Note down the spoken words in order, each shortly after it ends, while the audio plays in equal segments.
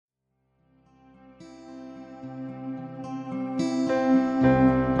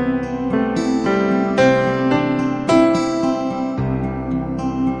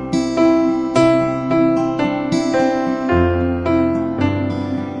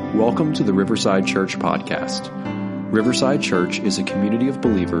Welcome to the Riverside Church podcast. Riverside Church is a community of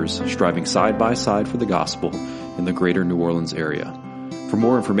believers striving side by side for the gospel in the greater New Orleans area. For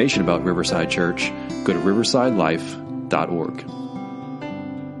more information about Riverside Church, go to riversidelife.org.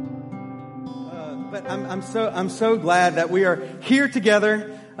 But I'm so glad that we are here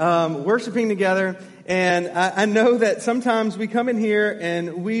together, worshiping together. And I know that sometimes we come in here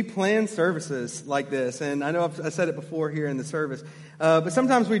and we plan services like this. And I know I said it before here in the service. But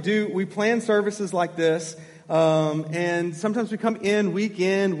sometimes we plan services like this. And sometimes we come in,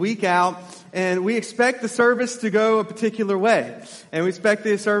 week out, and we expect the service to go a particular way. And we expect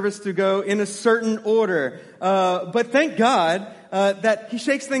the service to go in a certain order. But thank God that He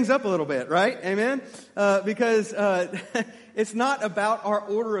shakes things up a little bit, right? Amen? Because it's not about our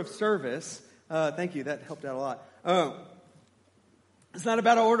order of service. Thank you. That helped out a lot. It's not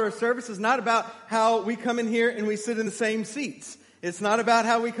about our order of service. It's not about how we come in here and we sit in the same seats. It's not about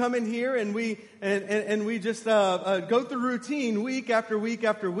how we come in here and we just go through routine week after week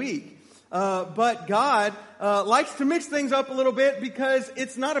after week. But God likes to mix things up a little bit because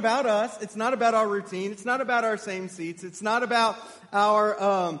it's not about us. It's not about our routine. It's not about our same seats. It's not about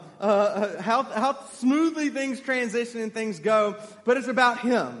our how smoothly things transition and things go. But it's about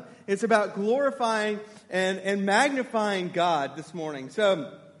Him. It's about glorifying and magnifying God this morning.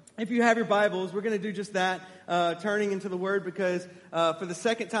 So if you have your Bibles, we're going to do just that, turning into the Word, because for the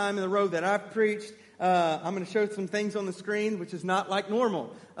second time in a row that I've preached, I'm going to show some things on the screen, which is not like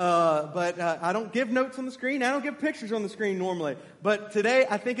normal. But I don't give notes on the screen. I don't give pictures on the screen normally. But today,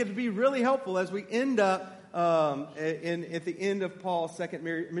 I think it would be really helpful as we end up at the end of Paul's second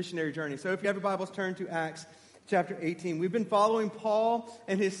missionary journey. So if you have your Bibles, turn to Acts chapter 18. We've been following Paul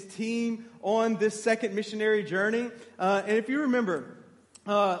and his team on this second missionary journey. And if you remember,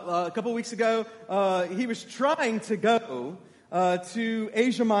 a couple weeks ago, he was trying to go to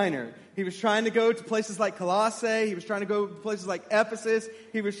Asia Minor. He was trying to go to places like Colossae. He was trying to go to places like Ephesus.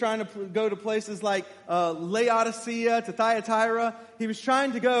 He was trying to go to places like Laodicea, to Thyatira. He was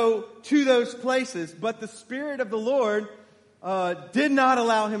trying to go to those places, but the Spirit of the Lord did not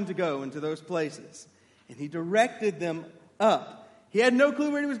allow him to go into those places. And He directed them up. He had no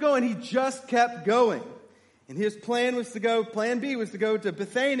clue where he was going. He just kept going. And his plan B was to go to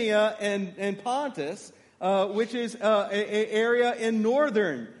Bithynia and Pontus, which is an area in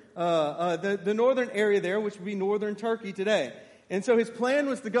northern, the northern area there, which would be northern Turkey today. And so his plan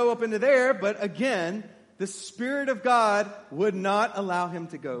was to go up into there, but again, the Spirit of God would not allow him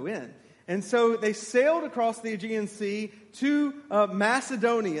to go in. And so they sailed across the Aegean Sea to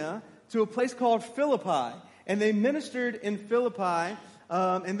Macedonia, to a place called Philippi. And they ministered in Philippi.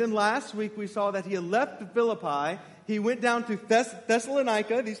 And then last week we saw that he had left Philippi. He went down to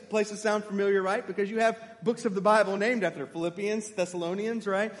Thessalonica. These places sound familiar, right? Because you have books of the Bible named after Philippians, Thessalonians,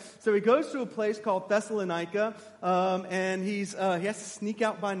 right? So he goes to a place called Thessalonica, and he has to sneak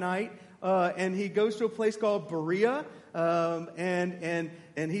out by night. And he goes to a place called Berea, and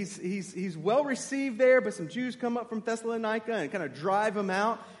he's well received there. But some Jews come up from Thessalonica and kind of drive him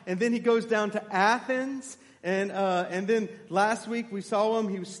out. And then he goes down to Athens. And then last week we saw him.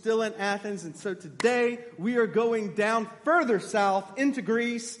 He was still in Athens. And so today we are going down further south into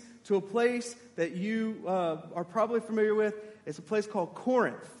Greece to a place that you are probably familiar with. It's a place called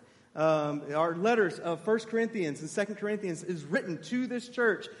Corinth. Our letters of 1 Corinthians and 2 Corinthians is written to this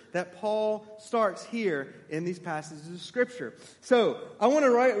church that Paul starts here in these passages of Scripture. So I want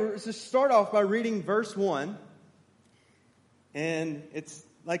to start off by reading verse 1. And it's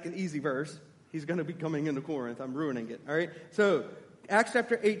like an easy verse. He's going to be coming into Corinth. I'm ruining it. All right. So Acts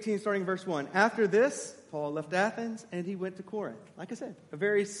chapter 18, starting verse 1. After this, Paul left Athens and he went to Corinth. Like I said, a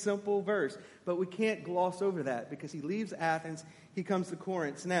very simple verse. But we can't gloss over that because he leaves Athens. He comes to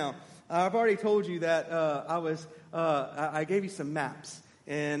Corinth. Now, I've already told you that I gave you some maps.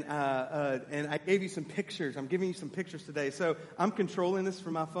 And I gave you some pictures. I'm giving you some pictures today. So I'm controlling this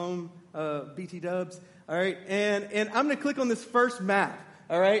from my phone, BT Dubs. All right. And I'm going to click on this first map.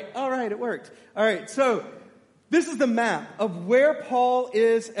 All right, it worked. All right, so this is the map of where Paul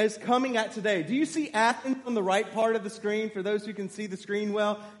is coming at today. Do you see Athens on the right part of the screen? For those who can see the screen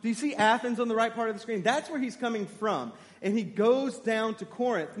well, do you see Athens on the right part of the screen? That's where he's coming from. And he goes down to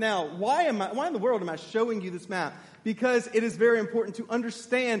Corinth. Now, why in the world am I showing you this map? Because it is very important to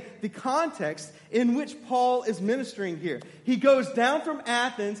understand the context in which Paul is ministering here. He goes down from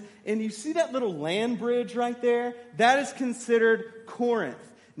Athens, and you see that little land bridge right there? That is considered Corinth.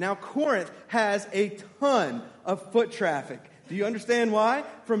 Now, Corinth has a ton of foot traffic. Do you understand why?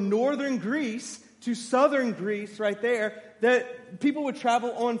 From northern Greece to southern Greece right there, that people would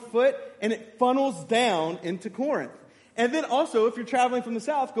travel on foot, and it funnels down into Corinth. And then also, if you're traveling from the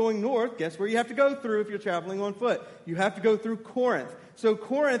south going north, guess where you have to go through if you're traveling on foot? You have to go through Corinth. So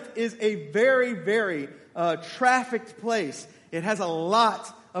Corinth is a very, very trafficked place. It has a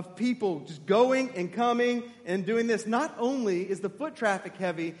lot of people just going and coming and doing this. Not only is the foot traffic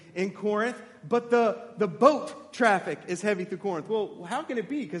heavy in Corinth, but the boat traffic is heavy through Corinth. Well, how can it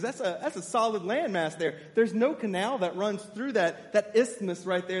be? Because that's a solid landmass there. There's no canal that runs through that isthmus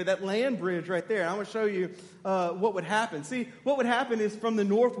right there, that land bridge right there. And I want to show you what would happen. See, what would happen is from the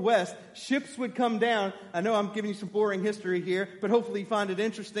northwest, ships would come down. I know I'm giving you some boring history here, but hopefully you find it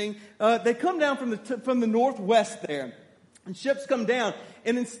interesting. They come down from the northwest there. And ships come down,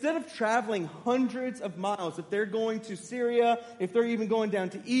 and instead of traveling hundreds of miles, if they're going to Syria, if they're even going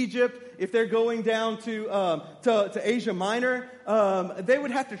down to Egypt, if they're going down to Asia Minor, they would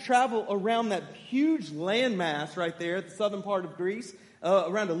have to travel around that huge landmass right there at the southern part of Greece,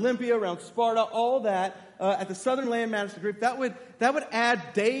 around Olympia, around Sparta, all that at the southern landmass of Greece. That would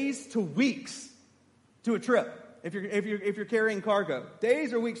add days to weeks to a trip if you're carrying cargo.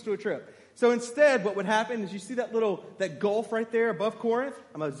 Days or weeks to a trip. So instead, what would happen is you see that gulf right there above Corinth.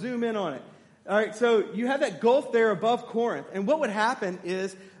 I'm going to zoom in on it. All right, so you have that gulf there above Corinth. And what would happen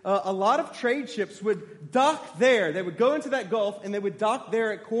is a lot of trade ships would dock there. They would go into that gulf and they would dock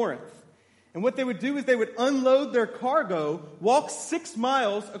there at Corinth. And what they would do is they would unload their cargo, walk 6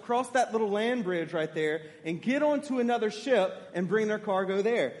 miles across that little land bridge right there, and get onto another ship and bring their cargo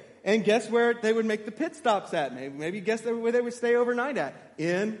there. And guess where they would make the pit stops at? Maybe guess where they would stay overnight at?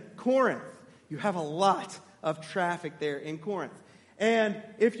 In Corinth. You have a lot of traffic there in Corinth. And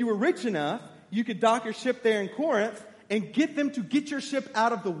if you were rich enough, you could dock your ship there in Corinth and get them to get your ship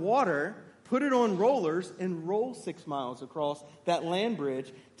out of the water, put it on rollers, and roll 6 miles across that land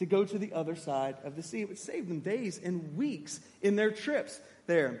bridge to go to the other side of the sea. It would save them days and weeks in their trips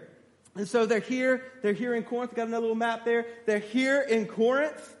there. And so they're here in Corinth. Got another little map there. They're here in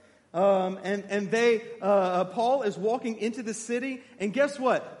Corinth. Paul is walking into the city, and guess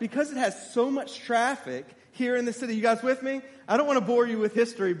what? Because it has so much traffic here in the city, you guys with me? I don't want to bore you with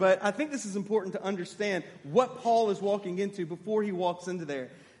history, but I think this is important to understand what Paul is walking into before he walks into there.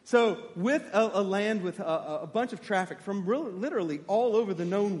 So with a land with a bunch of traffic from literally all over the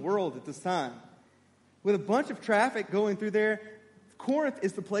known world at this time, with a bunch of traffic going through there, Corinth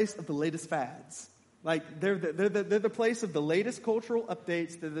is the place of the latest fads. Like, they're the place of the latest cultural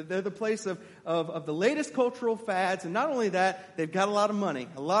updates. They're the place of the latest cultural fads. And not only that, they've got a lot of money.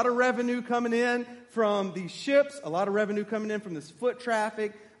 A lot of revenue coming in from these ships. A lot of revenue coming in from this foot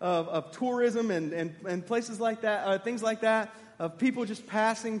traffic of tourism and places like that, things like that, of people just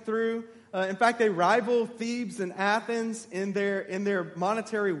passing through. In fact, they rival Thebes and Athens in their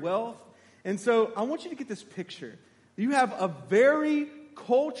monetary wealth. And so I want you to get this picture. You have a very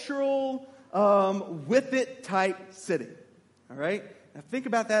cultural, with it type city. All right? Now think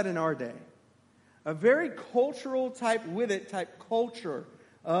about that in our day. A very cultural type with it type culture.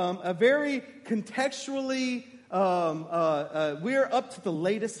 A very contextually, we're up to the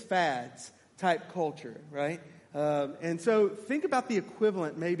latest fads type culture, right? And so think about the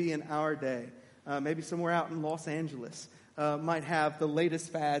equivalent maybe in our day. Maybe somewhere out in Los Angeles. Might have the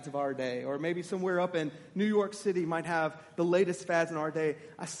latest fads of our day. Or maybe somewhere up in New York City might have the latest fads in our day.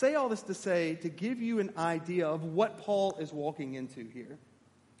 I say all this to give you an idea of what Paul is walking into here.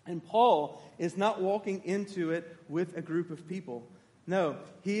 And Paul is not walking into it with a group of people. No,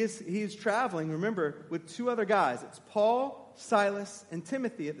 he's traveling, remember, with 2 other guys. It's Paul, Silas, and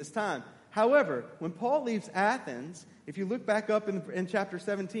Timothy at this time. However, when Paul leaves Athens, if you look back up in chapter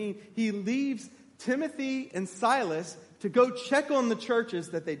 17, he leaves Timothy and Silas to go check on the churches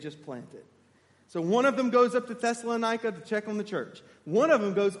that they just planted. So one of them goes up to Thessalonica to check on the church. One of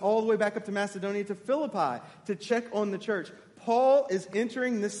them goes all the way back up to Macedonia to Philippi to check on the church. Paul is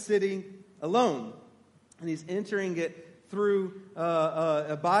entering this city alone. And he's entering it through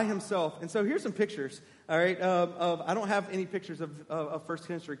by himself. And so here's some pictures. All right, I don't have any pictures of first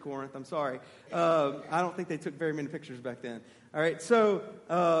century Corinth. I'm sorry. I don't think they took very many pictures back then. All right, so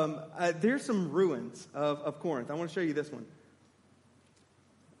there's some ruins of Corinth. I want to show you this one.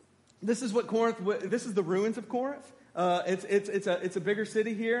 This is what Corinth. This is the ruins of Corinth. It's a bigger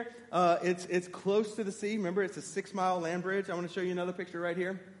city here. It's close to the sea. Remember, it's a 6-mile land bridge. I want to show you another picture right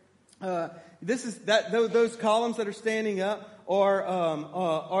here. Those columns that are standing up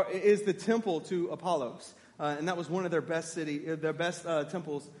is the temple to Apollos, and that was one of their best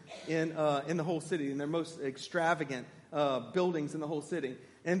temples in the whole city, and their most extravagant buildings in the whole city.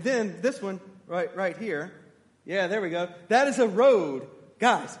 And then this one right here, yeah, there we go. That is a road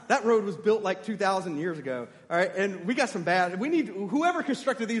Guys, that road was built like 2,000 years ago, all right? And we got some bad, whoever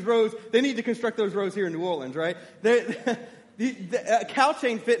constructed these roads, they need to construct those roads here in New Orleans, right? A couch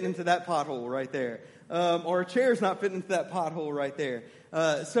ain't fitting into that pothole right there. Or a chair's not fitting into that pothole right there.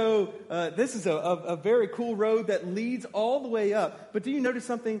 So this is a very cool road that leads all the way up. But do you notice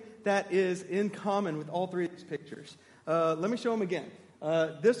something that is in common with all three of these pictures? Let me show them again.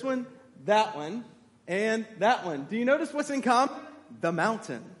 This one, that one, and that one. Do you notice what's in common? The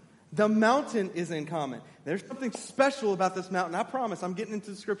mountain. The mountain is in common. There's something special about this mountain. I promise. I'm getting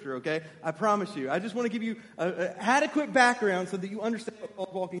into the scripture, okay? I promise you. I just want to give you an adequate background so that you understand what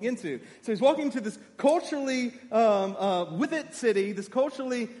Paul's walking into. So he's walking into this culturally with it city, this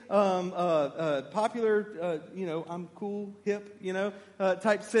culturally popular, I'm cool, hip,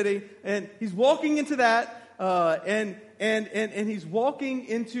 type city. And he's walking into that. And he's walking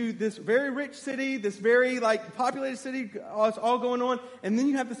into this very rich city, this very populated city. It's all going on, and then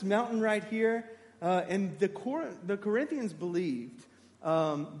you have this mountain right here. And the Corinthians believed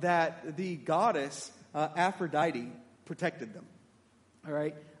that the goddess Aphrodite protected them. All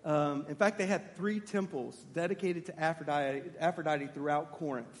right. In fact, they had 3 temples dedicated to Aphrodite throughout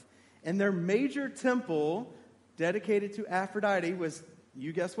Corinth, and their major temple dedicated to Aphrodite was,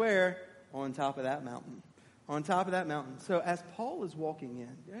 you guess where, on top of that mountain. On top of that mountain. So as Paul is walking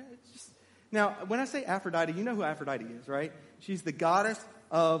in, now when I say Aphrodite, you know who Aphrodite is, right? She's the goddess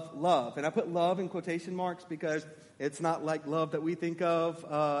of love. And I put love in quotation marks because it's not like love that we think of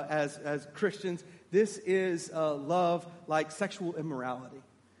as Christians. This is love like sexual immorality.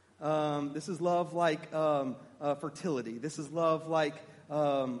 This is love like fertility. This is love like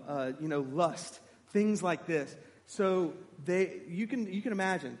lust. Things like this. So you can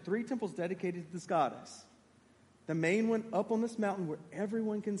imagine 3 temples dedicated to this goddess. The main one up on this mountain where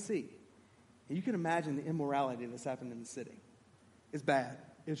everyone can see. And you can imagine the immorality that's happened in the city. It's bad.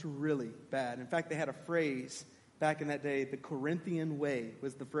 It's really bad. In fact, they had a phrase back in that day, the Corinthian way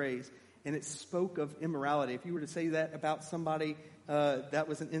was the phrase, and it spoke of immorality. If you were to say that about somebody, that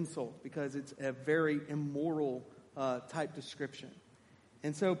was an insult because it's a very immoral type description.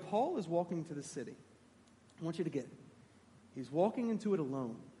 And so Paul is walking into the city. I want you to get it. He's walking into it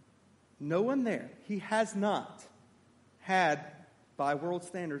alone. No one there. He has not had, by world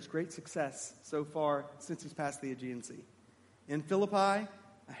standards, great success so far since he's passed the Aegean Sea. In Philippi,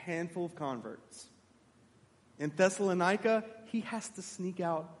 a handful of converts. In Thessalonica, he has to sneak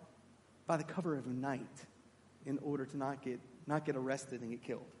out by the cover of night in order to not get arrested and get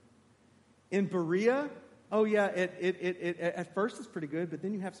killed. In Berea, it at first it's pretty good, but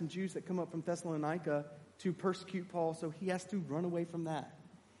then you have some Jews that come up from Thessalonica to persecute Paul, so he has to run away from that.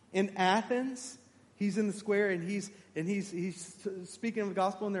 In Athens, he's in the square and he's speaking of the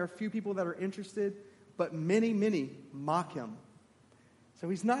gospel, and there are a few people that are interested, but many mock him. So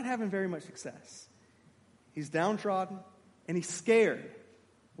he's not having very much success. He's downtrodden and he's scared.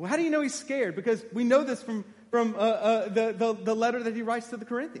 Well, how do you know he's scared? Because we know this from the letter that he writes to the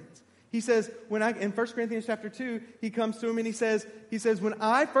Corinthians. He says, in 1 Corinthians chapter 2, he comes to him and he says, when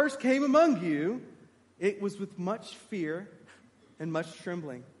I first came among you, it was with much fear and much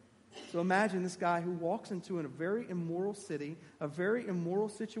trembling. So imagine this guy who walks into a very immoral city, a very immoral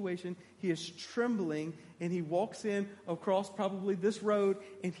situation. He is trembling, and he walks in across probably this road,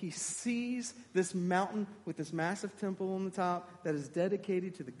 and he sees this mountain with this massive temple on the top that is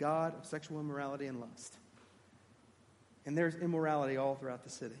dedicated to the god of sexual immorality and lust. And there's immorality all throughout the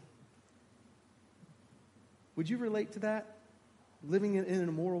city. Would you relate to that? Living in an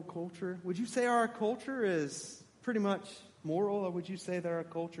immoral culture? Would you say our culture is pretty much moral, or would you say that our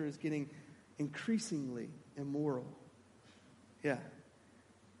culture is getting increasingly immoral? Yeah.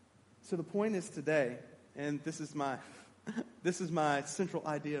 So the point is today, and this is my central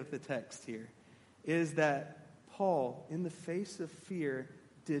idea of the text here, is that Paul, in the face of fear,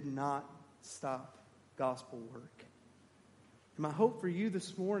 did not stop gospel work. And my hope for you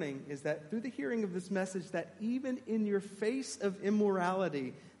this morning is that through the hearing of this message, that even in your face of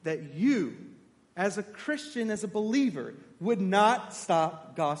immorality, that you, as a Christian, as a believer, would not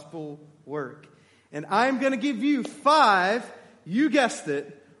stop gospel work. And I'm going to give you 5, you guessed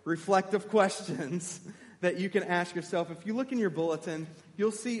it, reflective questions that you can ask yourself. If you look in your bulletin,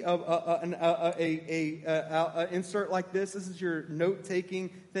 you'll see an insert like this. This is your note-taking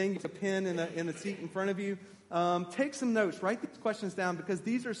thing. It's a pen in the seat in front of you. Take some notes. Write these questions down because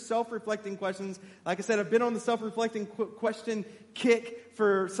these are self-reflecting questions. Like I said, I've been on the self-reflecting question kick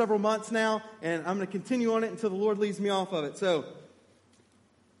for several months now, and I'm going to continue on it until the Lord leads me off of it. So,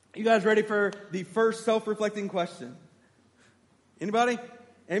 you guys ready for the first self-reflecting question? Anybody?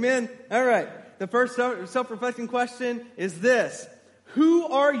 Amen? All right. The first self-reflecting question is this. Who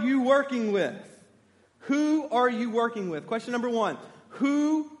are you working with? Who are you working with? Question number 1.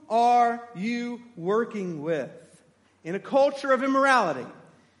 Who are you working with? In a culture of immorality,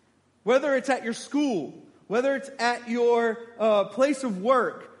 whether it's at your school, whether it's at your place of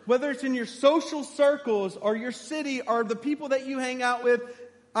work, whether it's in your social circles or your city or the people that you hang out with,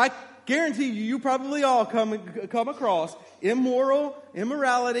 I guarantee you probably all come across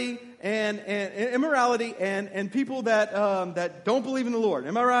immorality and people that don't believe in the Lord.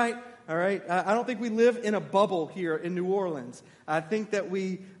 Am I right? All right. I don't think we live in a bubble here in New Orleans. I think that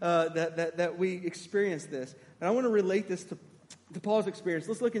we experience this, and I want to relate this to Paul's experience.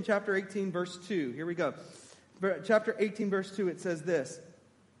 Let's look in chapter 18, verse 2. Here we go. Chapter 18, verse 2. It says this: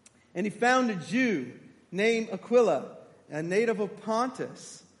 "And he found a Jew named Aquila, a native of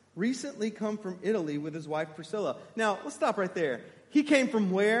Pontus, recently come from Italy with his wife Priscilla." Now, let's stop right there. He came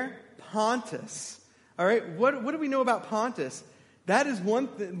from where? Pontus. All right. What do we know about Pontus? That is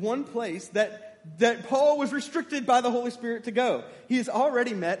one place that Paul was restricted by the Holy Spirit to go. He has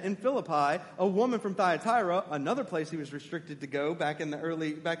already met in Philippi a woman from Thyatira, another place he was restricted to go back in the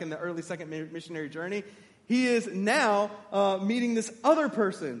early second missionary journey. He is now meeting this other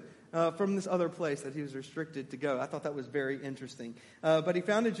person from this other place that he was restricted to go. I thought that was very interesting. But he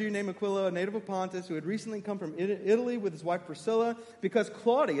found a Jew named Aquila, a native of Pontus, who had recently come from Italy with his wife Priscilla, because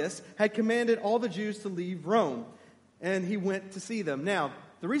Claudius had commanded all the Jews to leave Rome. And he went to see them. Now,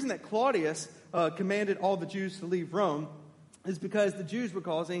 the reason that Claudius commanded all the Jews to leave Rome is because the Jews were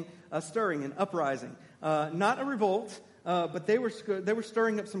causing a stirring, an uprising. Not a revolt, but they were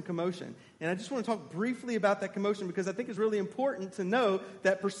stirring up some commotion. And I just want to talk briefly about that commotion because I think it's really important to know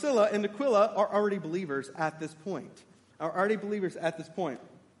that Priscilla and Aquila are already believers at this point.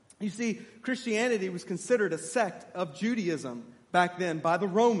 You see, Christianity was considered a sect of Judaism back then by the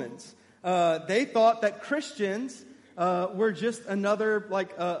Romans. They thought that Christians were just another,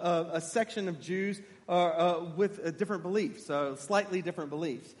 like a section of Jews with different beliefs, slightly different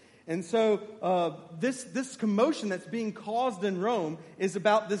beliefs. And so this commotion that's being caused in Rome is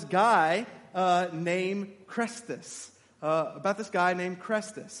about this guy named Chrestus.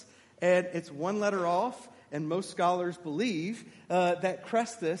 And it's one letter off, and most scholars believe that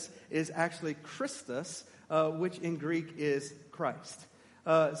Chrestus is actually Christus, which in Greek is Christ.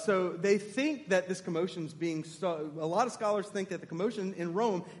 So they think that this commotion is being a lot of scholars think that the commotion in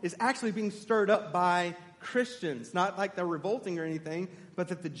Rome is actually being stirred up by Christians. Not like they're revolting or anything, but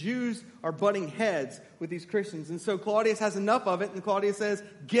that the Jews are butting heads with these Christians. And so Claudius has enough of it, and Claudius says,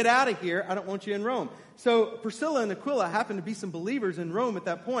 "Get out of here. I don't want you in Rome." So Priscilla and Aquila happen to be some believers in Rome at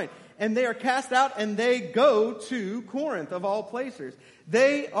that point, and they are cast out, and they go to Corinth, of all places.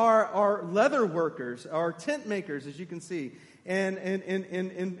 They are leather workers, are tent makers, as you can see. And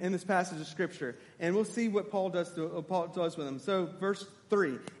in this passage of Scripture. And we'll see what Paul does with them. So verse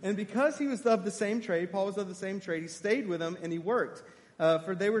 3. "And because he was of the same trade," Paul was of the same trade, "he stayed with them and he worked.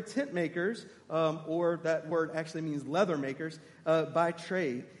 For they were tent makers," or that word actually means leather makers, "by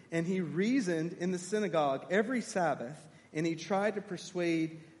trade. And he reasoned in the synagogue every Sabbath, and he tried to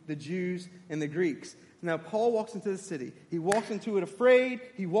persuade the Jews and the Greeks." Now, Paul walks into the city. He walks into it afraid.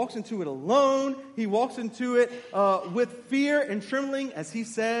 He walks into it alone. He walks into it with fear and trembling, as he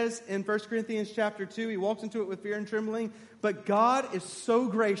says in 1 Corinthians chapter 2. He walks into it with fear and trembling. But God is so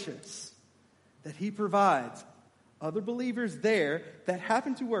gracious that he provides other believers there that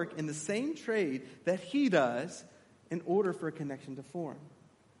happen to work in the same trade that he does in order for a connection to form.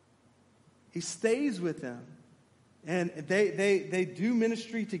 He stays with them. And they do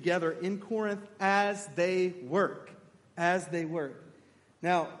ministry together in Corinth as they work.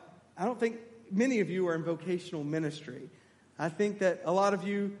 Now, I don't think many of you are in vocational ministry. I think that a lot of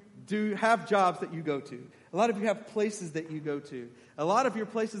you do have jobs that you go to. A lot of you have places that you go to. A lot of your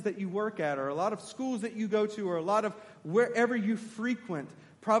places that you work at, or a lot of schools that you go to, or a lot of wherever you frequent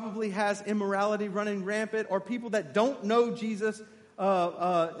probably has immorality running rampant, or people that don't know Jesus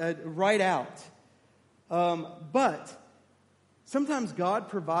right out. But sometimes God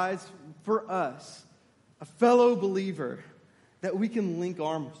provides for us a fellow believer that we can link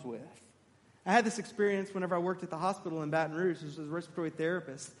arms with. I had this experience whenever I worked at the hospital in Baton Rouge as a respiratory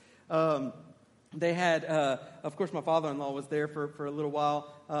therapist. They had, of course, my father-in-law was there for a little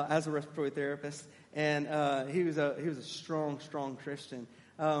while as a respiratory therapist, and he was a strong Christian.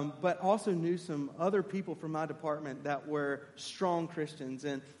 But also knew some other people from my department that were strong Christians,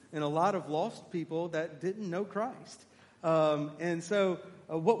 and a lot of lost people that didn't know Christ. And so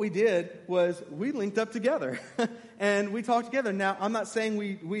what we did was we linked up together, and we talked together. Now, I'm not saying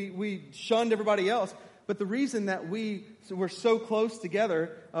we shunned everybody else, but the reason that we were so close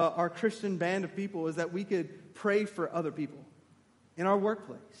together, our Christian band of people, is that we could pray for other people. in our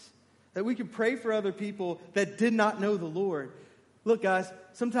workplace, that we could pray for other people that did not know the Lord. Look, guys,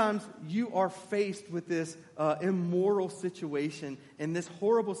 sometimes you are faced with this immoral situation and this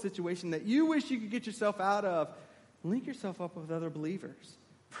horrible situation that you wish you could get yourself out of. Link yourself up with other believers.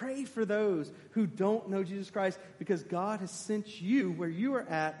 Pray for those who don't know Jesus Christ, because God has sent you where you are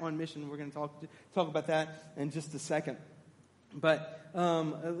at on mission. We're going to talk about that in just a second. But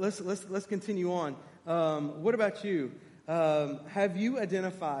let's continue on. What about you? Have you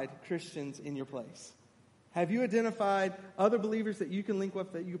identified Christians in your place? Have you identified other believers that you can link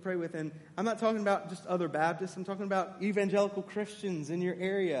up, that you can pray with? And I'm not talking about just other Baptists. I'm talking about evangelical Christians in your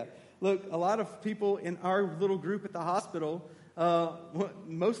area. Look, a lot of people in our little group at the hospital,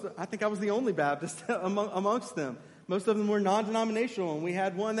 I think I was the only Baptist amongst them. Most of them were non-denominational, and we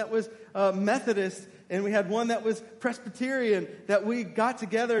had one that was Methodist, and we had one that was Presbyterian, that we got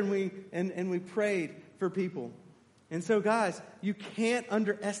together and we prayed for people. And so, guys, you can't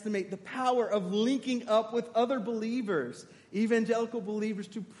underestimate the power of linking up with other believers, evangelical believers,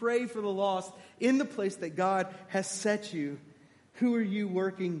 to pray for the lost in the place that God has set you. Who are you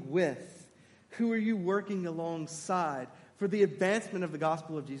working with? Who are you working alongside for the advancement of the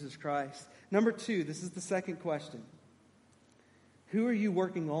gospel of Jesus Christ? Number 2, this is the second question. Who are you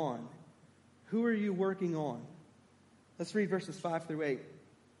working on? Who are you working on? Let's read verses 5 through 8.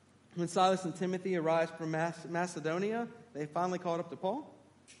 When Silas and Timothy arrived from Macedonia, they finally caught up to Paul.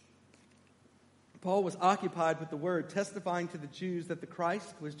 Paul was occupied with the word, testifying to the Jews that the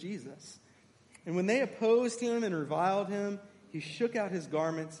Christ was Jesus. And when they opposed him and reviled him, he shook out his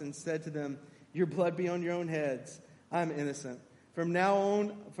garments and said to them, "Your blood be on your own heads. I am innocent. From now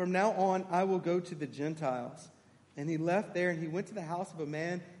on, I will go to the Gentiles." And he left there, and he went to the house of a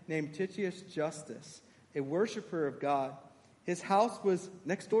man named Titius Justus, a worshiper of God. His house was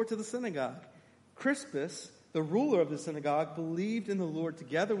next door to the synagogue. Crispus, the ruler of the synagogue, believed in the Lord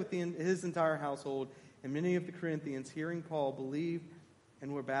together with his entire household, and many of the Corinthians, hearing Paul, believed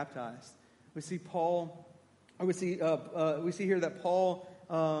and were baptized. We see here that Paul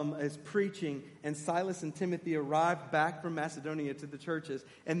is preaching, and Silas and Timothy arrived back from Macedonia to the churches.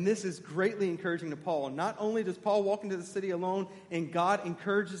 And this is greatly encouraging to Paul. Not only does Paul walk into the city alone, and God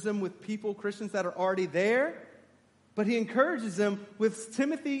encourages him with people, Christians that are already there, but he encourages them with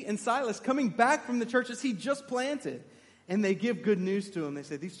Timothy and Silas coming back from the churches he just planted. And they give good news to him. They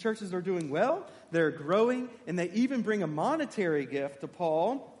say, these churches are doing well, they're growing, and they even bring a monetary gift to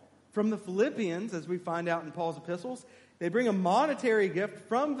Paul from the Philippians, as we find out in Paul's epistles. They bring a monetary gift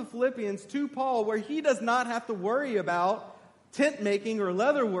from the Philippians to Paul, where he does not have to worry about tent making or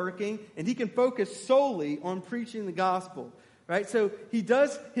leather working, and he can focus solely on preaching the gospel. Right? So he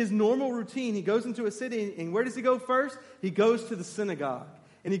does his normal routine. He goes into a city, and where does he go first? He goes to the synagogue.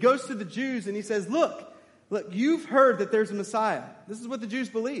 And he goes to the Jews, and he says, Look, you've heard that there's a Messiah. This is what the Jews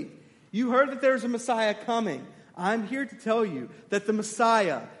believe. You heard that there's a Messiah coming. I'm here to tell you that the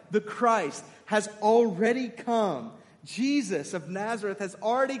Messiah, the Christ, has already come. Jesus of Nazareth has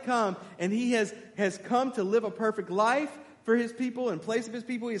already come, and he has come to live a perfect life for his people in place of his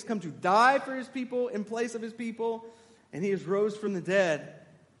people. He has come to die for his people in place of his people. And he has rose from the dead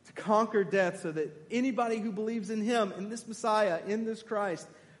to conquer death, so that anybody who believes in him, in this Messiah, in this Christ,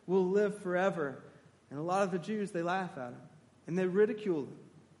 will live forever. And a lot of the Jews, they laugh at him, and they ridicule him,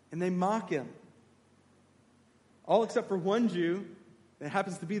 and they mock him. All except for one Jew that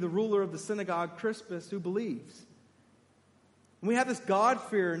happens to be the ruler of the synagogue, Crispus, who believes. And we have this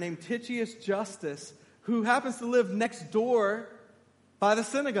God-fearer named Titius Justus, who happens to live next door by the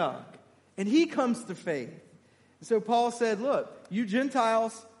synagogue. And he comes to faith. So Paul said, look, you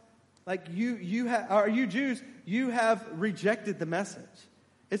Gentiles, you Jews, you have rejected the message.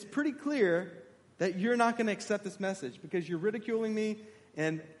 It's pretty clear that you're not going to accept this message because you're ridiculing me,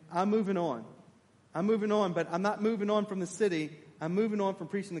 and I'm moving on. But I'm not moving on from the city. I'm moving on from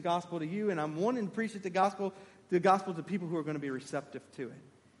preaching the gospel to you, and I'm wanting to preach the gospel to people who are going to be receptive to it.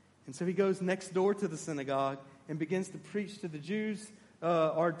 And so he goes next door to the synagogue and begins to preach to the Jews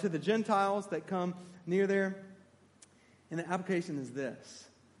or to the Gentiles that come near there. And the application is this.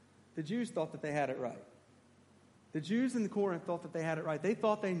 The Jews thought that they had it right. The Jews in the Corinth thought that they had it right. They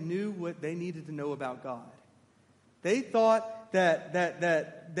thought they knew what they needed to know about God. They thought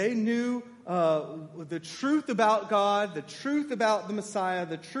that they knew the truth about God, the truth about the Messiah,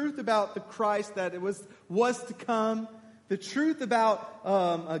 the truth about the Christ that it was to come, the truth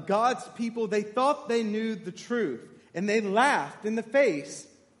about God's people. They thought they knew the truth. And they laughed in the face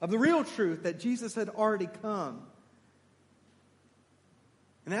of the real truth that Jesus had already come.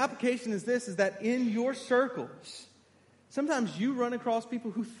 And the application is this, is that in your circles, sometimes you run across people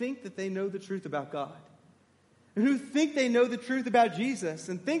who think that they know the truth about God. and who think they know the truth about Jesus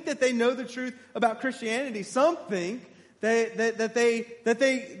and think that they know the truth about Christianity. Some think that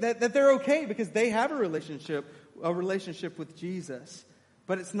they're okay because they have a relationship with Jesus.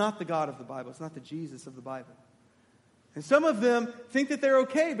 But it's not the God of the Bible. It's not the Jesus of the Bible. And some of them think that they're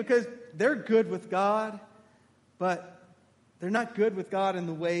okay because they're good with God, but they're not good with God in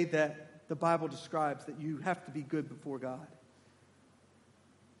the way that the Bible describes, that you have to be good before God.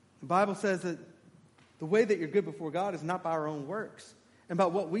 The Bible says that the way that you're good before God is not by our own works and by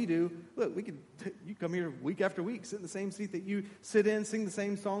what we do. Look, you come here week after week, sit in the same seat that you sit in, sing the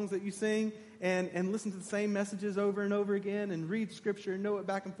same songs that you sing, and listen to the same messages over and over again, and read Scripture and know it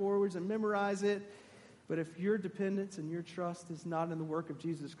back and forwards and memorize it. But if your dependence and your trust is not in the work of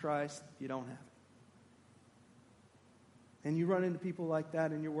Jesus Christ, you don't have it. And you run into people like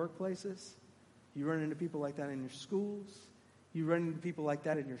that in your workplaces. You run into people like that in your schools. You run into people like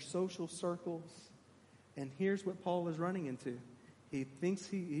that in your social circles. And here's what Paul is running into. He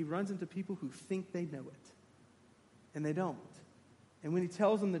runs into people who think they know it. And they don't. And when he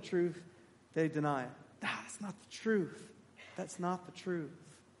tells them the truth, they deny it. That's not the truth. That's not the truth.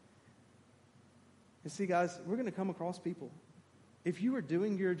 You see, guys, we're going to come across people. If you are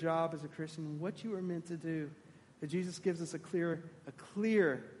doing your job as a Christian, what you are meant to do, that Jesus gives us a clear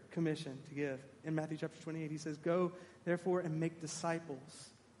commission to give. In Matthew chapter 28, he says, "Go, therefore, and make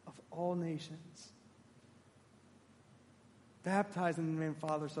disciples of all nations, baptizing them in the name of the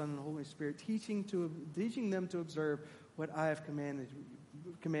Father, Son, and the Holy Spirit, teaching them to observe what I have commanded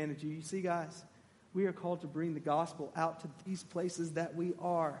you." You see, guys, we are called to bring the gospel out to these places that we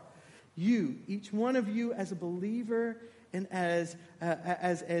are. You, each one of you, as a believer, and as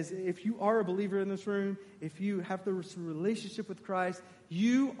if you are a believer in this room, if you have the relationship with Christ,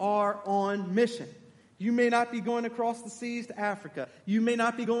 you are on mission. You may not be going across the seas to Africa. You may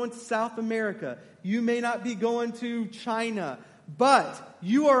not be going to South America. You may not be going to China. But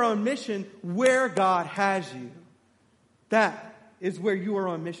you are on mission where God has you. That is where you are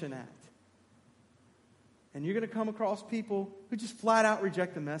on mission at. And you're going to come across people who just flat out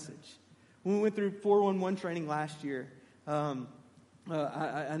reject the message. When we went through 411 training last year,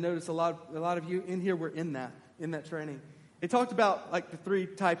 I noticed a lot of you in here were in that training. It talked about like the three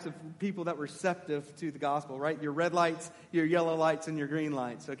types of people that were receptive to the gospel, right? Your red lights, your yellow lights, and your green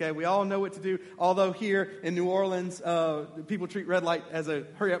lights. Okay, we all know what to do. Although here in New Orleans, people treat red light as a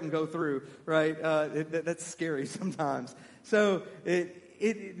hurry up and go through, right? That's scary sometimes. So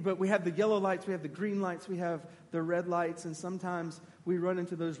but we have the yellow lights, we have the green lights, we have the red lights, and sometimes we run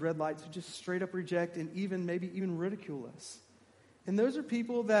into those red lights who just straight up reject and maybe even ridicule us. And those are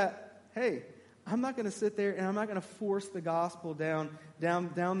people that, hey, I'm not going to sit there and I'm not going to force the gospel down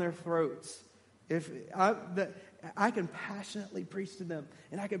their throats. I can passionately preach to them,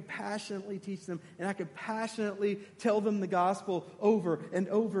 and I can passionately teach them, and I can passionately tell them the gospel over and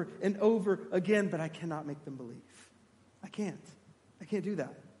over and over again, but I cannot make them believe. I can't do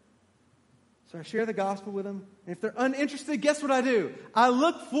that. So I share the gospel with them, and if they're uninterested, guess what I do? I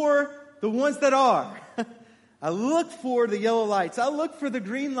look for the ones that are. I look for the yellow lights. I look for the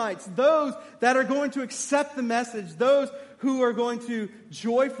green lights. Those that are going to accept the message. Those who are going to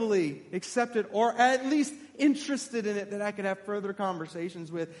joyfully accept it, or at least interested in it, that I could have further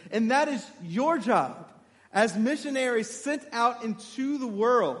conversations with. And that is your job as missionaries sent out into the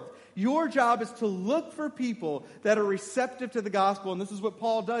world. Your job is to look for people that are receptive to the gospel. And this is what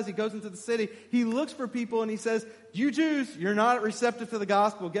Paul does. He goes into the city. He looks for people and he says, "You Jews, you're not receptive to the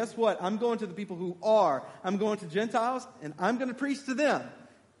gospel. Guess what? I'm going to the people who are. I'm going to Gentiles and I'm going to preach to them."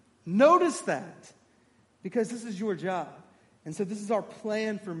 Notice that, because this is your job. And so this is our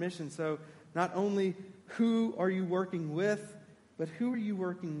plan for mission. So not only who are you working with, but who are you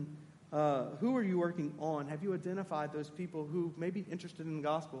working on? Have you identified those people who may be interested in the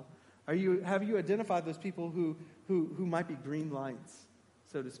gospel? Have you identified those people who might be green lights,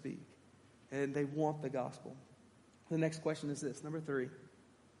 so to speak, and they want the gospel? The next question is this, number three.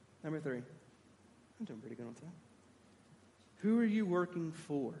 I'm doing pretty good on time. Who are you working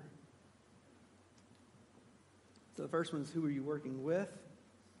for? So the first one is, who are you working with?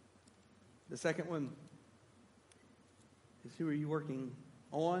 The second one is, who are you working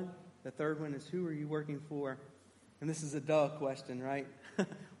on? The third one is, who are you working for? And this is a duh question, right?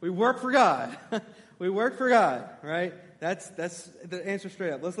 We work for God. We work for God, right? That's the answer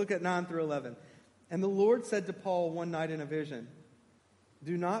straight up. Let's look at 9 through 11. "And the Lord said to Paul one night in a vision,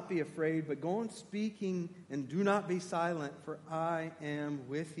 'Do not be afraid, but go on speaking and do not be silent, for I am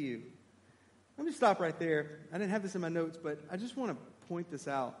with you.'" Let me stop right there. I didn't have this in my notes, but I just want to point this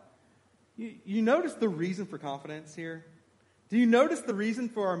out. You notice the reason for confidence here? Do you notice the reason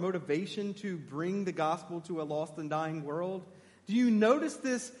for our motivation to bring the gospel to a lost and dying world? Do you notice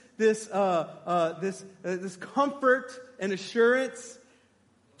this comfort and assurance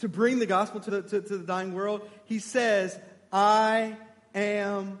to bring the gospel to the dying world? He says, I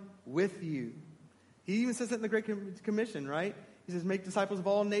am with you. He even says that in the Great Commission, right? He says, make disciples of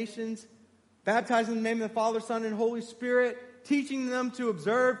all nations, baptizing in the name of the Father, Son, and Holy Spirit, teaching them to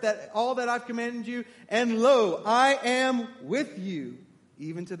observe that all that I've commanded you, and lo, I am with you,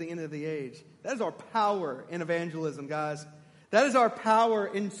 even to the end of the age. That is our power in evangelism, guys. That is our power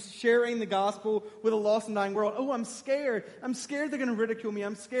in sharing the gospel with a lost and dying world. Oh, I'm scared. I'm scared they're going to ridicule me.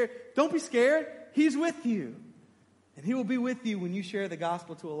 I'm scared. Don't be scared. He's with you. And he will be with you when you share the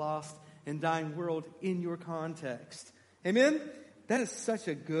gospel to a lost and dying world in your context. Amen? That is such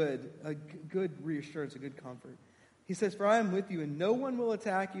a good reassurance, a good comfort. He says, for I am with you, and no one will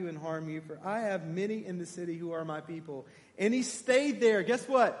attack you and harm you, for I have many in the city who are my people. And he stayed there. Guess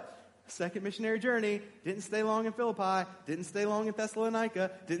what? Second missionary journey. Didn't stay long in Philippi. Didn't stay long in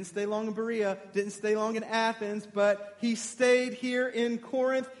Thessalonica. Didn't stay long in Berea. Didn't stay long in Athens. But he stayed here in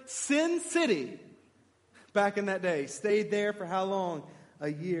Corinth, Sin City, back in that day. Stayed there for how long? A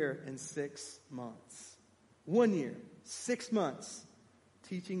year and 6 months. 1 year, 6 months,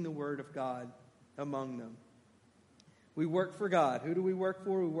 teaching the word of God among them. We work for God. Who do we work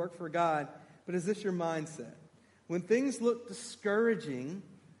for? We work for God. But is this your mindset? When things look discouraging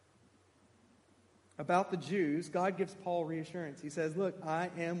about the Jews, God gives Paul reassurance. He says, look, I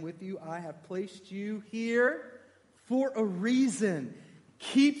am with you. I have placed you here for a reason.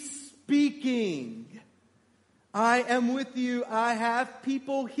 Keep speaking. I am with you. I have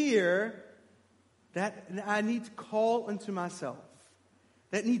people here that I need to call unto myself,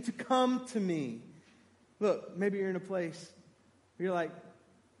 that need to come to me. Look, maybe you're in a place where you're like,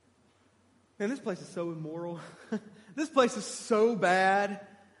 man, this place is so immoral. This place is so bad.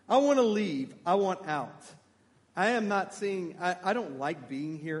 I want to leave. I want out. I don't like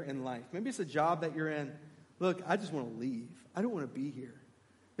being here in life. Maybe it's a job that you're in. Look, I just want to leave. I don't want to be here.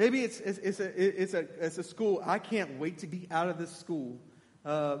 Maybe it's a school. I can't wait to be out of this school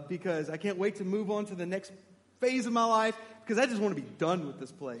because I can't wait to move on to the next phase of my life because I just want to be done with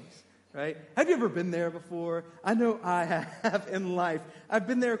this place. Right? Have you ever been there before? I know I have in life. I've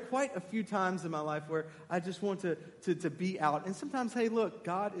been there quite a few times in my life where I just want to be out. And sometimes, hey, look,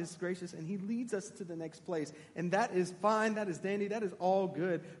 God is gracious and he leads us to the next place. And that is fine. That is dandy. That is all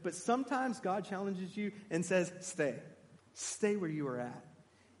good. But sometimes God challenges you and says, stay. Stay where you are at.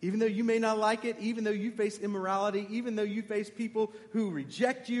 Even though you may not like it, even though you face immorality, even though you face people who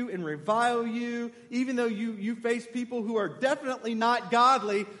reject you and revile you, even though you face people who are definitely not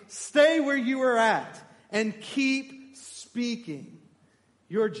godly, stay where you are at and keep speaking.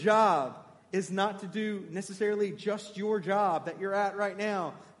 Your job is not to do necessarily just your job that you're at right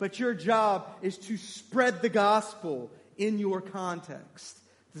now, but your job is to spread the gospel in your context.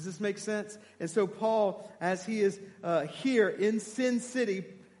 Does this make sense? And so Paul, as he is here in Sin City,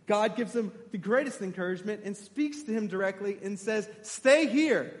 God gives him the greatest encouragement and speaks to him directly and says, stay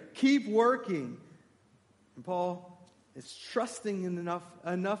here, keep working. And Paul is trusting enough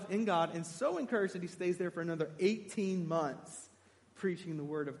in God and so encouraged that he stays there for another 18 months preaching the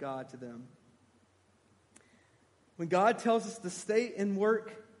word of God to them. When God tells us to stay and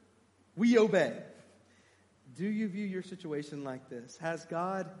work, we obey. Do you view your situation like this?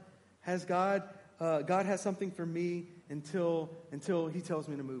 God has something for me until he tells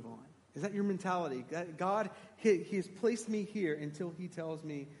me to move on. Is that your mentality? God, he has placed me here until he tells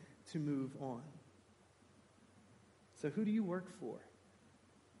me to move on. So who do you work for?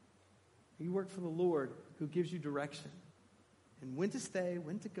 You work for the Lord who gives you direction. And when to stay,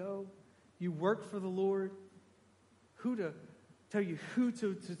 when to go. You work for the Lord who to tell you who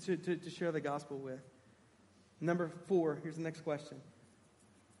to share the gospel with. Number 4, here's the next question.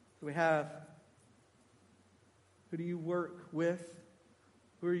 So we have, who do you work with?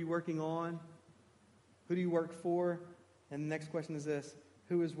 Who are you working on? Who do you work for? And the next question is this,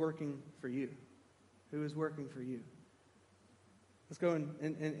 who is working for you? Who is working for you? Let's go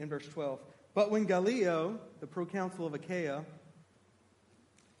in verse 12. But when Gallio, the proconsul of Achaia,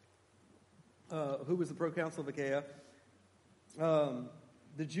 who was the proconsul of Achaia,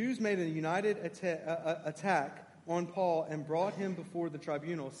 the Jews made a united attack on Paul and brought him before the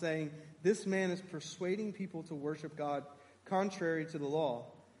tribunal, saying, this man is persuading people to worship God contrary to the law.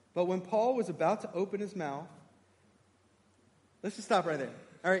 But when Paul was about to open his mouth, let's just stop right there.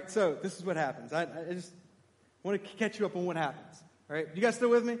 All right, so this is what happens. I just want to catch you up on what happens. All right, you guys still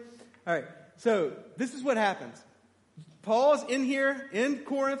with me? All right, so this is what happens. Paul's in here in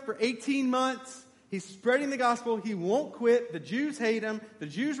Corinth for 18 months. He's spreading the gospel. He won't quit. The Jews hate him. The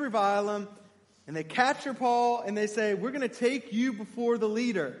Jews revile him. And they capture Paul and they say, we're going to take you before the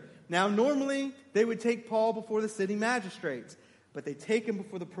leader. Now, normally, they would take Paul before the city magistrates. But they take him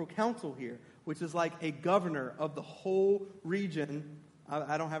before the proconsul here, which is like a governor of the whole region.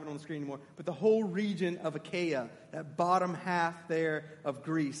 I don't have it on the screen anymore. But the whole region of Achaia, that bottom half there of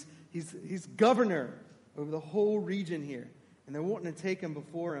Greece. He's governor over the whole region here. And they're wanting to take him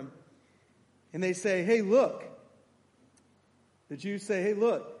before him. And they say, hey, look. The Jews say, hey,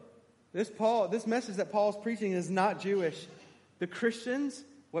 look. This message that Paul's preaching is not Jewish. The Christians,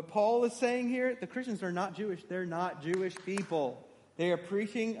 what Paul is saying here, the Christians are not Jewish. They're not Jewish people. They are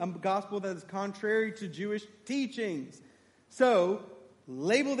preaching a gospel that is contrary to Jewish teachings. So,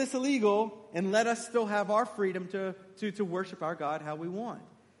 label this illegal and let us still have our freedom to worship our God how we want.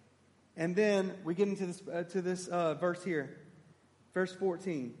 And then we get into this verse here, verse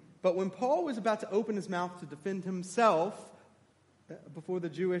 14. But when Paul was about to open his mouth to defend himself before the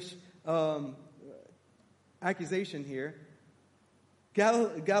Jewish accusation here,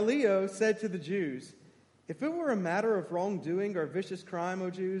 Gallio said to the Jews, if it were a matter of wrongdoing or vicious crime, O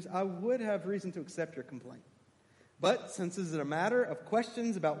Jews, I would have reason to accept your complaint. But since it is a matter of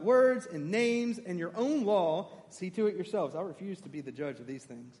questions about words and names and your own law, see to it yourselves. I refuse to be the judge of these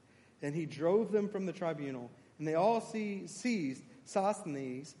things. And he drove them from the tribunal. And they all seized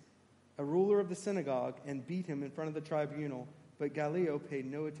Sosthenes, a ruler of the synagogue, and beat him in front of the tribunal. But Gallio paid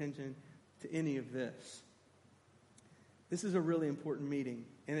no attention to any of this. This is a really important meeting.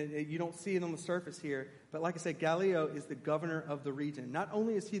 And you don't see it on the surface here. But like I said, Gallio is the governor of the region. Not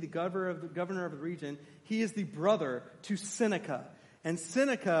only is he the governor of the region, he is the brother to Seneca. And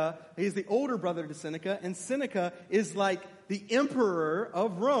Seneca, he is the older brother to Seneca. And Seneca is like the emperor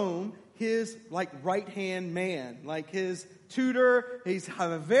of Rome, his like right-hand man, like his tutor.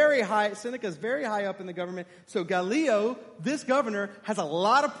 Seneca's very high up in the government. So Gallio, this governor, has a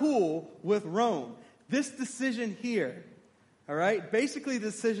lot of pull with Rome. This decision here, all right, basically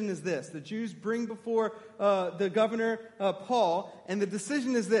the decision is this. The Jews bring before the governor Paul, and the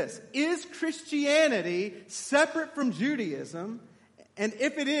decision is this. Is Christianity separate from Judaism? And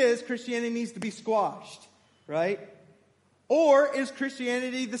if it is, Christianity needs to be squashed, right? Or is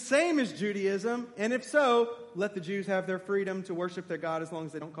Christianity the same as Judaism? And if so, let the Jews have their freedom to worship their God as long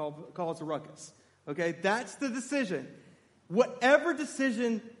as they don't cause a ruckus. Okay, that's the decision. Whatever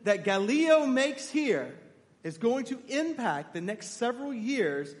decision that Gallio makes here is going to impact the next several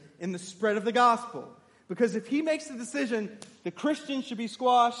years in the spread of the gospel. Because if he makes the decision the Christians should be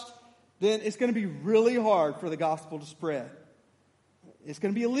squashed, then it's going to be really hard for the gospel to spread. It's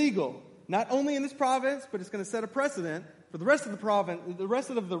going to be illegal, not only in this province, but it's going to set a precedent for the rest of the rest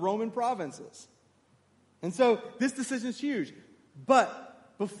of the Roman provinces. And so this decision is huge.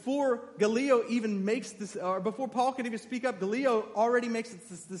 But before Gallio even makes this, or before Paul could even speak up, Gallio already makes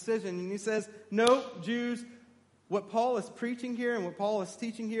this decision. And he says, no, Jews, what Paul is preaching here and what Paul is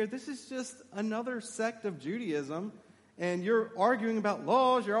teaching here, this is just another sect of Judaism. And you're arguing about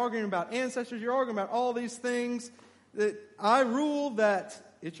laws, you're arguing about ancestors, you're arguing about all these things. That I rule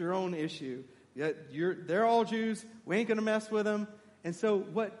that it's your own issue. They're all Jews. We ain't going to mess with them. And so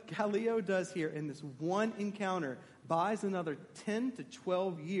what Gallio does here in this one encounter buys another 10 to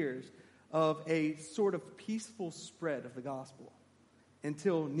 12 years of a sort of peaceful spread of the gospel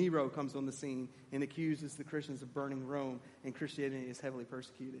until Nero comes on the scene and accuses the Christians of burning Rome, and Christianity is heavily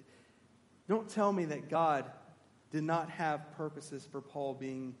persecuted. Don't tell me that God did not have purposes for Paul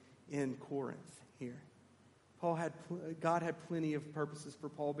being in Corinth here. God had plenty of purposes for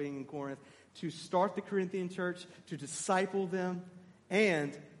Paul being in Corinth, to start the Corinthian church, to disciple them,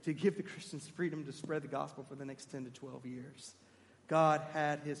 and to give the Christians freedom to spread the gospel for the next 10 to 12 years. God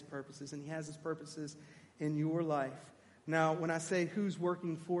had his purposes, and he has his purposes in your life. Now, when I say who's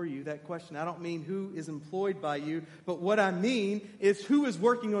working for you, that question, I don't mean who is employed by you, but what I mean is who is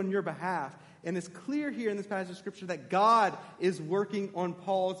working on your behalf. And it's clear here in this passage of Scripture that God is working on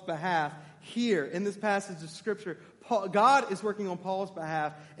Paul's behalf. Here in this passage of Scripture, God is working on Paul's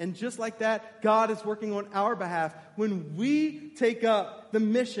behalf. And just like that, God is working on our behalf. When we take up the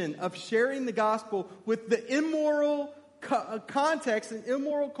mission of sharing the gospel with the immoral context and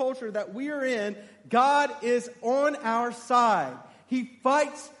immoral culture that we are in, God is on our side. He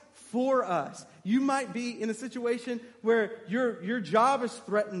fights for us. You might be in a situation where your job is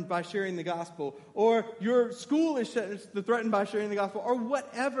threatened by sharing the gospel, or your school is threatened by sharing the gospel, or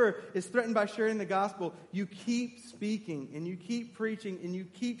whatever is threatened by sharing the gospel. You keep speaking, and you keep preaching, and you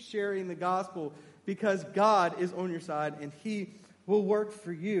keep sharing the gospel, because God is on your side, and he will work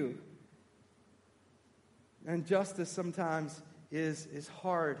for you. And justice sometimes is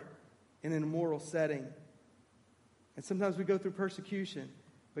hard in an immoral setting. And sometimes we go through persecution,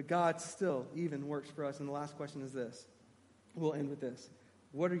 but God still even works for us. And the last question is this. We'll end with this.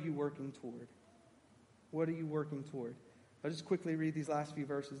 What are you working toward? What are you working toward? I'll just quickly read these last few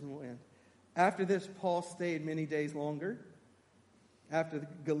verses and we'll end. After this, Paul stayed many days longer, after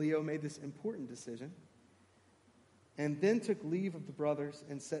Gallio made this important decision, and then took leave of the brothers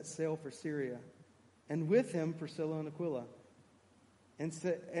and set sail for Syria, and with him Priscilla and Aquila. And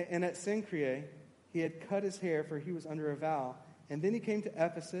at Cenchreae he had cut his hair, for he was under a vow. And then he came to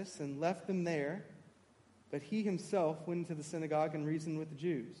Ephesus and left them there, but he himself went into the synagogue and reasoned with the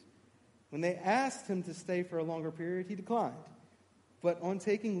Jews. When they asked him to stay for a longer period, he declined. But on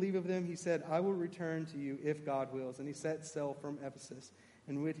taking leave of them, he said, I will return to you if God wills. And he set sail from Ephesus.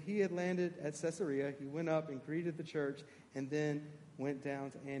 And when he had landed at Caesarea, he went up and greeted the church, and then went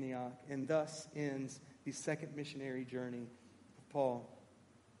down to Antioch. And thus ends the second missionary journey of Paul.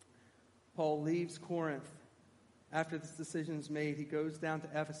 Paul leaves Corinth. After this decision is made, he goes down to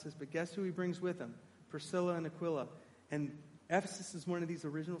Ephesus. But guess who he brings with him? Priscilla and Aquila. And Ephesus is one of these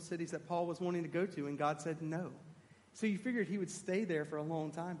original cities that Paul was wanting to go to, and God said no. So you figured he would stay there for a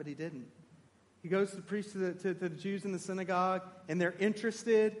long time, but he didn't. He goes to preach to the Jews in the synagogue, and they're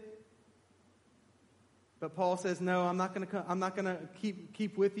interested. But Paul says, no, I'm not going to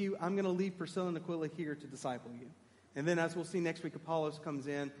keep with you. I'm going to leave Priscilla and Aquila here to disciple you. And then, as we'll see next week, Apollos comes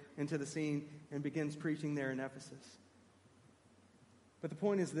into the scene and begins preaching there in Ephesus. But the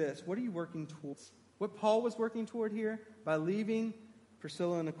point is this. What are you working towards? What Paul was working toward here, by leaving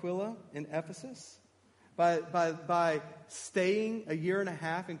Priscilla and Aquila in Ephesus, by staying a year and a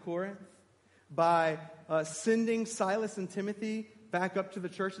half in Corinth, by sending Silas and Timothy back up to the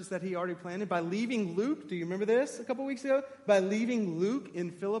churches that he already planted, by leaving Luke, do you remember this a couple weeks ago? By leaving Luke in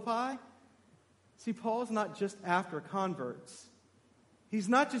Philippi. See, Paul's not just after converts. He's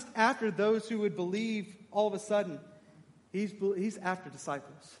not just after those who would believe all of a sudden. He's after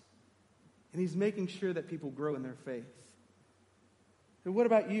disciples. And he's making sure that people grow in their faith. So what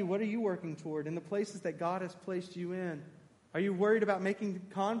about you? What are you working toward in the places that God has placed you in? Are you worried about making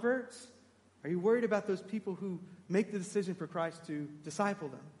converts? Are you worried about those people who make the decision for Christ to disciple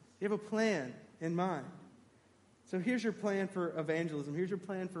them? You have a plan in mind. So here's your plan for evangelism. Here's your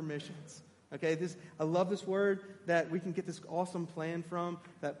plan for missions. Okay, I love this word that we can get this awesome plan from,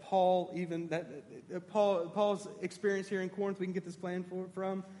 that Paul's experience here in Corinth, we can get this plan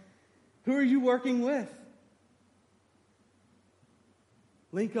from. Who are you working with?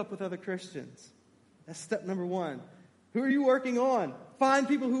 Link up with other Christians. That's step number one. Who are you working on? Find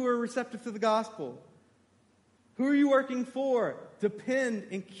people who are receptive to the gospel. Who are you working for? Depend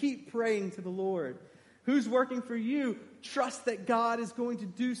and keep praying to the Lord. Who's working for you? Trust that God is going to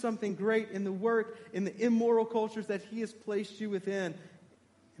do something great in the work, in the immoral cultures that He has placed you within.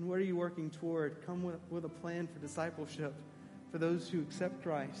 And what are you working toward? Come with a plan for discipleship for those who accept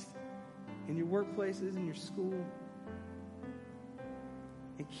Christ in your workplaces, in your school.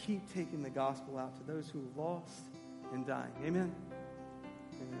 And keep taking the gospel out to those who are lost and dying. Amen?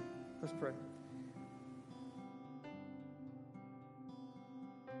 Amen. Let's pray.